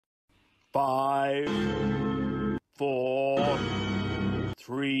5, 4,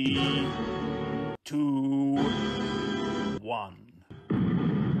 3, 2, 1.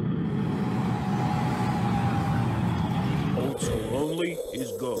 Old soul only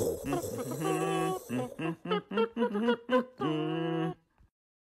is go.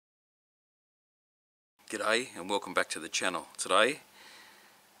 G'day and welcome back to the channel. Today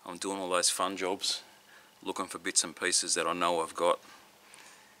I'm doing all those fun jobs, looking for bits and pieces that I know I've got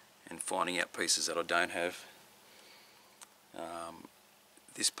and finding out pieces that I don't have.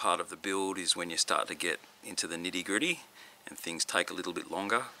 This part of the build is when you start to get into the nitty-gritty and things take a little bit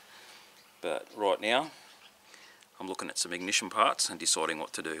longer, but right now I'm looking at some ignition parts and deciding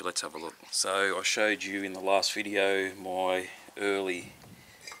what to do. Let's have a look. So I showed you in the last video my early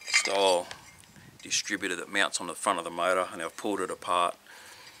style distributor that mounts on the front of the motor, and I've pulled it apart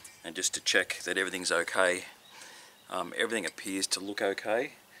and just to check that everything's okay. Everything appears to look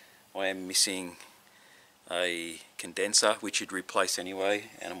okay. I am missing a condenser which you'd replace anyway,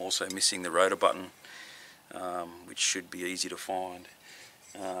 and I'm also missing the rotor button, which should be easy to find.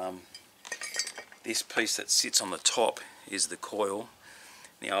 This piece that sits on the top is the coil.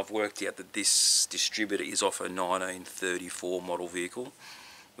 Now I've worked out that this distributor is off a 1934 model vehicle,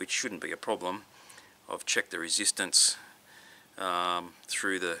 which shouldn't be a problem. I've checked the resistance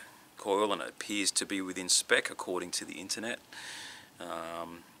through the coil and it appears to be within spec according to the internet.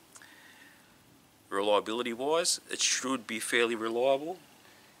 Reliability wise, it should be fairly reliable,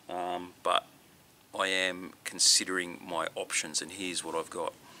 but I am considering my options, and here's what I've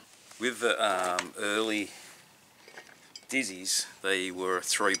got. With the early Dizzies, they were a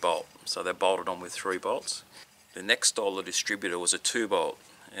 3-bolt, so they're bolted on with 3 bolts. The next style of distributor was a 2-bolt,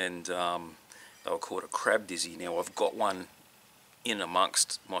 and they were called a crab dizzy. Now I've got one in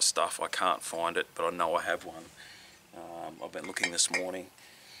amongst my stuff. I can't find it, but I know I have one. I've been looking this morning.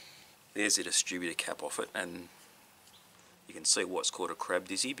 There's a distributor cap off it, and you can see why it's called a crab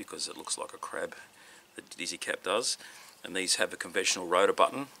dizzy, because it looks like a crab, the dizzy cap does. And these have a conventional rotor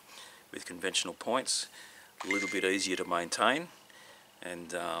button with conventional points, a little bit easier to maintain,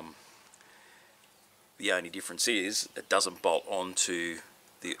 and the only difference is it doesn't bolt onto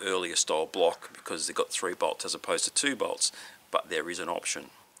the earlier style block because they've got 3 bolts as opposed to 2 bolts, but there is an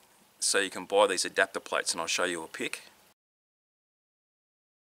option. So you can buy these adapter plates, and I'll show you a pic.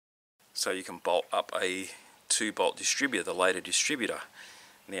 So you can bolt up a 2-bolt distributor, the later distributor.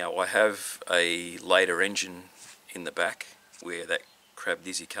 Now I have a later engine in the back where that crab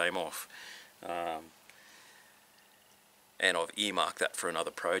dizzy came off, and I've earmarked that for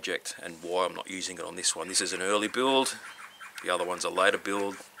another project, and why I'm not using it on this one. This is an early build, the other one's a later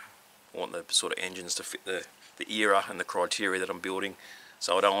build. I want the sort of engines to fit the era and the criteria that I'm building,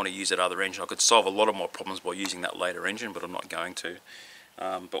 so I don't want to use that other engine. I could solve a lot of my problems by using that later engine, but I'm not going to.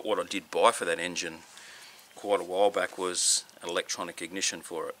 But what I did buy for that engine quite a while back was an electronic ignition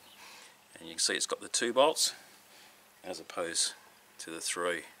for it, and you can see it's got the 2 bolts as opposed to the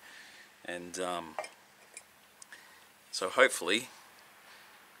 3, and so hopefully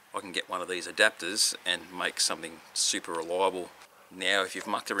I can get one of these adapters and make something super reliable. Now if you've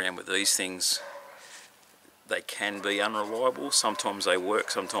mucked around with these things, they can be unreliable. Sometimes they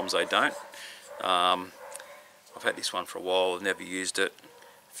work, sometimes they don't. I've had this one for a while, I've never used it.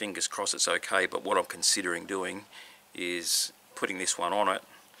 Fingers crossed it's okay, but what I'm considering doing is putting this one on it,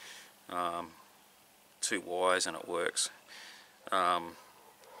 2 wires, and it works.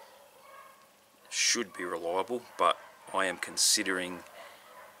 Should be reliable, but I am considering,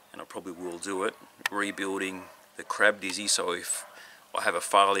 and I probably will do it, rebuilding the crab dizzy, so if I have a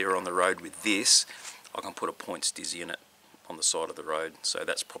failure on the road with this, I can put a points dizzy in it on the side of the road. So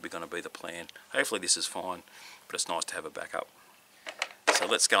that's probably going to be the plan. Hopefully this is fine, but it's nice to have a backup. So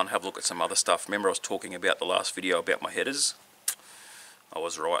let's go and have a look at some other stuff. Remember I was talking about the last video about my headers? I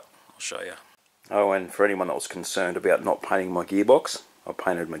was right, I'll show you. Oh, and for anyone that was concerned about not painting my gearbox, I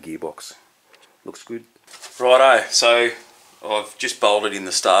painted my gearbox. Looks good. Righto, so I've just bolted in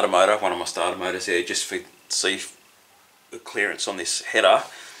the starter motor, one of my starter motors there, just for see the clearance on this header,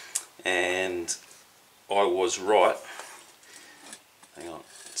 and I was right. Hang on,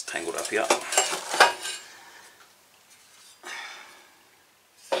 it's tangled up here.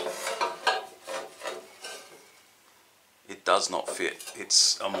 It does not fit.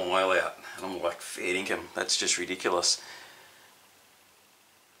 It's a mile out, and I'm like, fair income, that's just ridiculous.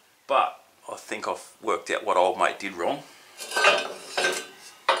 But I think I've worked out what old mate did wrong.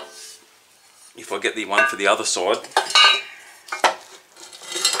 If I get the one for the other side,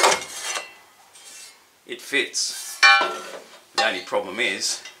 it fits. The only problem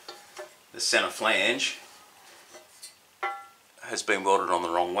is the centre flange has been welded on the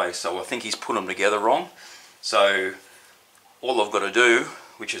wrong way, so I think he's put them together wrong. So all I've got to do,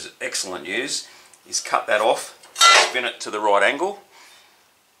 which is excellent news, is cut that off, spin it to the right angle,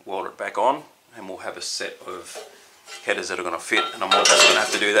 weld it back on, and we'll have a set of headers that are going to fit. And I'm also going to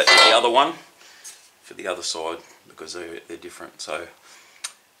have to do that to the other one for the other side because they're different, so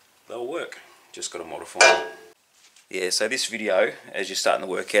they'll work. Just got to modify them. Yeah, so this video, as you're starting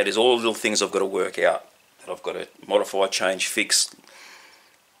to work out, is all the little things I've got to work out that I've got to modify, change, fix.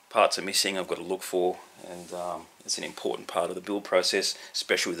 Parts are missing I've got to look for, and it's an important part of the build process,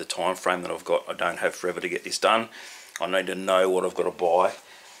 especially with the time frame that I've got. I don't have forever to get this done. I need to know what I've got to buy.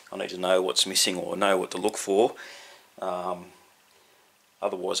 I need to know what's missing or know what to look for.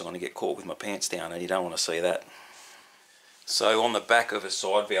 Otherwise I'm going to get caught with my pants down, and you don't want to see that. So on the back of a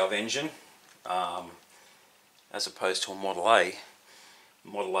side valve engine, as opposed to a Model A,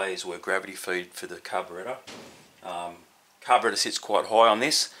 Model A is where gravity feed for the carburetor. Carburetor sits quite high on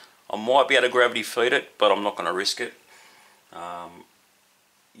this. I might be able to gravity feed it, but I'm not going to risk it.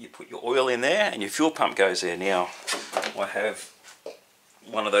 You put your oil in there and your fuel pump goes there. Now I have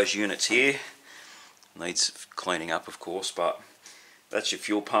one of those units here, needs cleaning up of course, but that's your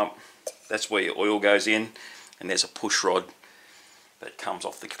fuel pump, that's where your oil goes in, and there's a push rod that comes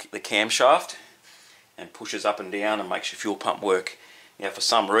off the camshaft and pushes up and down and makes your fuel pump work. Now for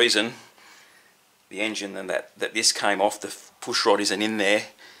some reason the engine and that this came off, the push rod isn't in there.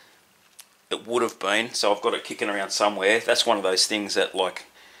 It would have been, so I've got it kicking around somewhere. That's one of those things that, like,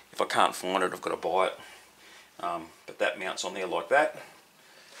 if I can't find it, I've got to buy it. But that mounts on there like that,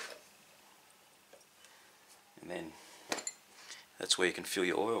 and then that's where you can fill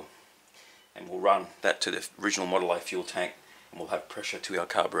your oil, and we'll run that to the original Model A fuel tank, and we'll have pressure to our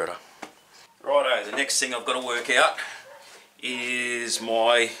carburetor. Righto, the next thing I've got to work out is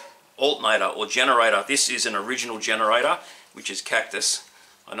my alternator or generator. This is an original generator, which is Cactus.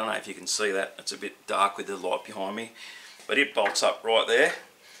 I don't know if you can see that, it's a bit dark with the light behind me, but it bolts up right there.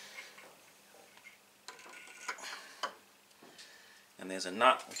 And there's a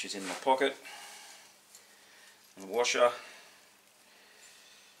nut which is in my pocket, and a washer,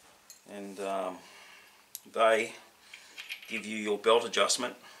 and they give you your belt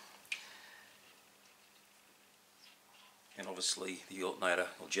adjustment, and obviously the alternator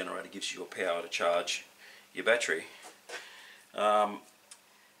or generator gives you your power to charge your battery.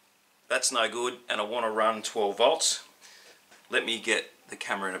 That's no good, and I want to run 12 volts. Let me get the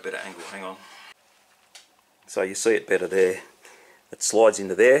camera in a better angle, hang on. So you see it better there. It slides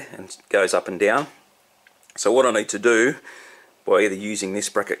into there and goes up and down. So what I need to do, by either using this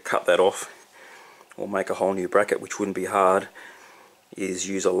bracket, cut that off, or make a whole new bracket, which wouldn't be hard, is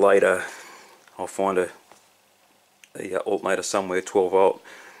use a later, I'll find a alternator somewhere, 12 volt,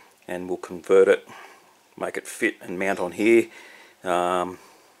 and we'll convert it, make it fit and mount on here.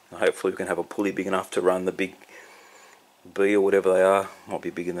 Hopefully we can have a pulley big enough to run the big B or whatever they are, might be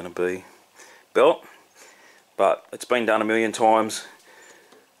bigger than a B belt, but it's been done a million times.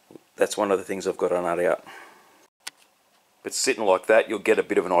 That's one of the things I've got to nut out. But sitting like that, you'll get a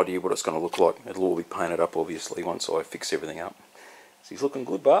bit of an idea what it's going to look like. It'll all be painted up obviously once I fix everything up. So he's looking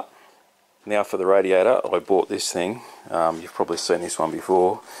good, Bart. Now for the radiator, I bought this thing. You've probably seen this one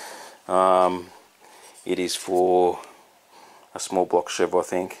before. It is for a small block Chev, I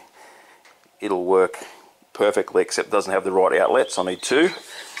think. It'll work perfectly, except it doesn't have the right outlets. I need two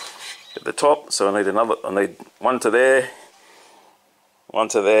at the top, so I need one to there, one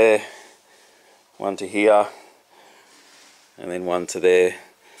to there, one to here, and then one to there.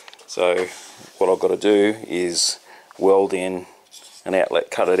 So what I've got to do is weld in an outlet,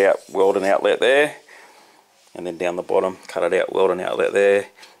 cut it out, weld an outlet there, and then down the bottom cut it out, weld an outlet there.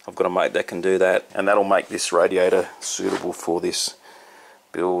 I've got a mate that can do that, and that'll make this radiator suitable for this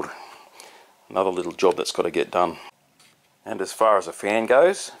build. Another little job that's got to get done. And as far as a fan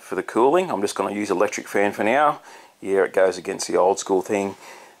goes for the cooling, I'm just going to use electric fan for now. Yeah, it goes against the old school thing,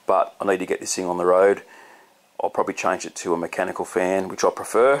 but I need to get this thing on the road. I'll probably change it to a mechanical fan, which I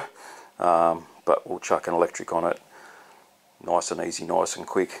prefer, but we'll chuck an electric on it. Nice and easy, nice and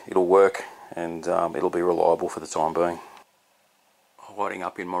quick. It'll work, and it'll be reliable for the time being. Lighting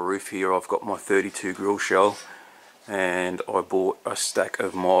up in my roof here, I've got my 32 grill shell, and I bought a stack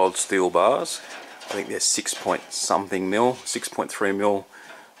of mild steel bars. I think they're 6.something mil, 6.3 mil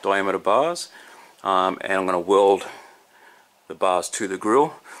diameter bars, and I'm going to weld the bars to the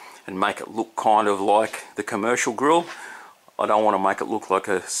grill and make it look kind of like the commercial grill. I don't want to make it look like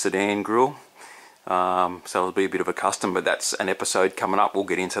a sedan grill, so it'll be a bit of a custom, but that's an episode coming up. We'll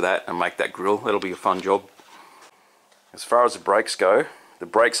get into that and make that grill. It'll be a fun job. As far as the brakes go, the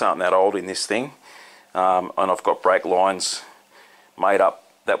brakes aren't that old in this thing, and I've got brake lines made up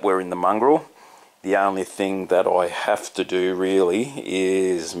that we're in the mongrel. The only thing that I have to do really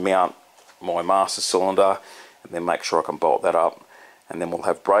is mount my master cylinder and then make sure I can bolt that up, and then we'll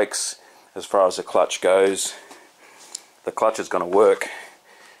have brakes. As far as the clutch goes, the clutch is going to work,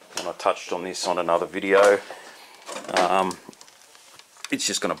 and I touched on this on another video. It's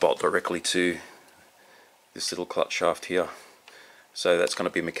just going to bolt directly to this little clutch shaft here, so that's going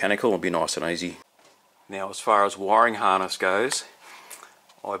to be mechanical and be nice and easy. Now as far as wiring harness goes,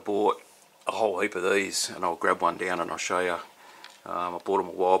 I bought a whole heap of these, and I'll grab one down and I'll show you. I bought them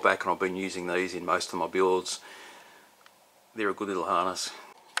a while back and I've been using these in most of my builds. They're a good little harness.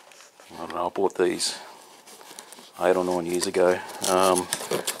 I don't know, I bought these 8 or 9 years ago.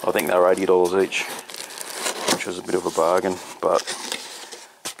 I think they were $80 each, which was a bit of a bargain, but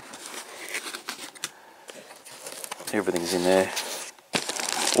everything's in there.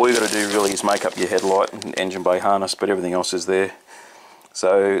 All you got to do really is make up your headlight and engine bay harness, but everything else is there.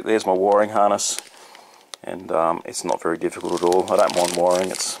 So there's my wiring harness, and it's not very difficult at all. I don't mind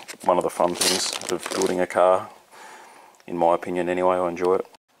wiring, it's one of the fun things of building a car, in my opinion anyway. I enjoy it.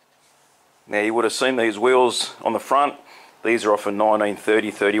 Now you would have seen these wheels on the front. These are off a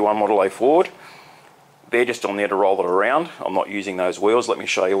 1930-31 Model A Ford. They're just on there to roll it around. I'm not using those wheels. Let me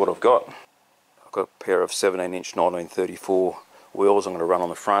show you what I've got. I've got a pair of 17-inch 1934 wheels I'm going to run on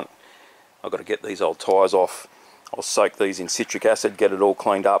the front. I've got to get these old tyres off. I'll soak these in citric acid, get it all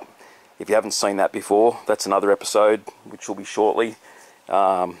cleaned up. If you haven't seen that before, that's another episode which will be shortly.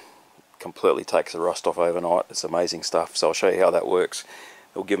 Completely takes the rust off overnight. It's amazing stuff, so I'll show you how that works.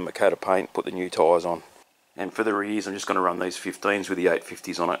 We'll give them a coat of paint, put the new tyres on. And for the rears, I'm just going to run these 15s with the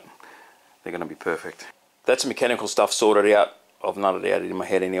 850s on it. They're going to be perfect. That's mechanical stuff sorted out. I've nutted it out in my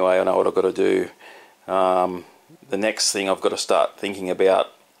head anyway. I know what I've got to do. The next thing I've got to start thinking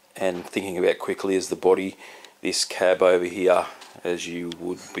about, and thinking about quickly, is the body. This cab over here, as you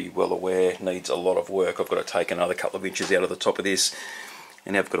would be well aware, needs a lot of work. I've got to take another couple of inches out of the top of this,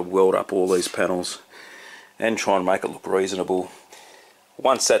 and I've got to weld up all these panels and try and make it look reasonable.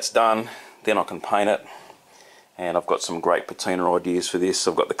 Once that's done, then I can paint it, and I've got some great patina ideas for this.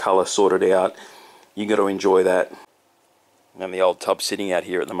 I've got the colour sorted out. You got to enjoy that. And the old tub sitting out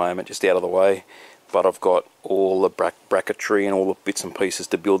here at the moment, just out of the way, but I've got all the bracketry and all the bits and pieces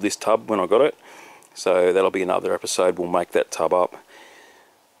to build this tub when I got it. So that'll be another episode. We'll make that tub up,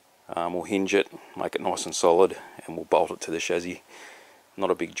 we'll hinge it, make it nice and solid, and we'll bolt it to the chassis. Not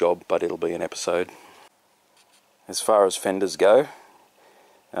a big job, but it'll be an episode. As far as fenders go,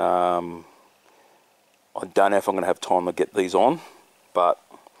 I don't know if I'm going to have time to get these on, but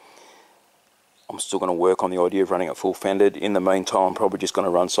I'm still going to work on the idea of running it full fended. In the meantime, I'm probably just going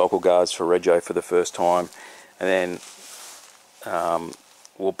to run cycle guards for Rego for the first time, and then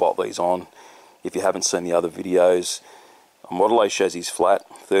we'll bolt these on. If you haven't seen the other videos, a Model A chassis is flat,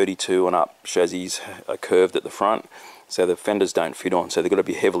 32 and up chassis are curved at the front, so the fenders don't fit on, so they've got to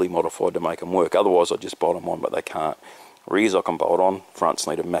be heavily modified to make them work. Otherwise I just bolt them on, but they can't. Rears I can bolt on, fronts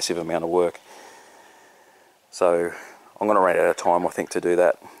need a massive amount of work. So I'm going to run out of time, I think, to do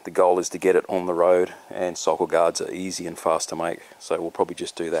that. The goal is to get it on the road, and cycle guards are easy and fast to make, so we'll probably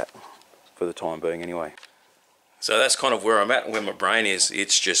just do that for the time being anyway. So that's kind of where I'm at and where my brain is.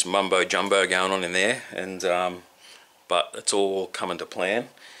 It's just mumbo jumbo going on in there, and but it's all coming to plan.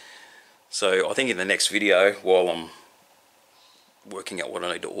 So I think in the next video, while I'm working out what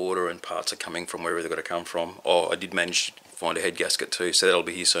I need to order and parts are coming from wherever they've got to come from. Oh, I did manage to find a head gasket too, so that'll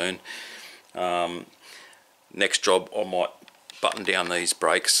be here soon. Next job, I might button down these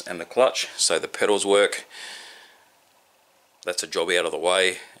brakes and the clutch so the pedals work. That's a job out of the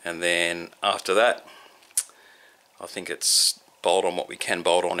way, and then after that, I think it's bolt on what we can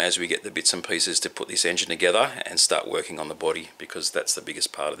bolt on as we get the bits and pieces to put this engine together and start working on the body, because that's the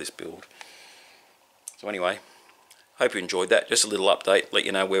biggest part of this build. So anyway, hope you enjoyed that. Just a little update, let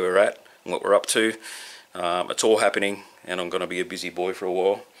you know where we're at and what we're up to. It's all happening, and I'm going to be a busy boy for a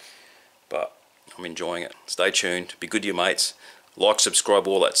while, but I'm enjoying it. Stay tuned, be good to your mates, like, subscribe,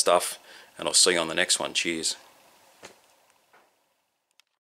 all that stuff, and I'll see you on the next one. Cheers.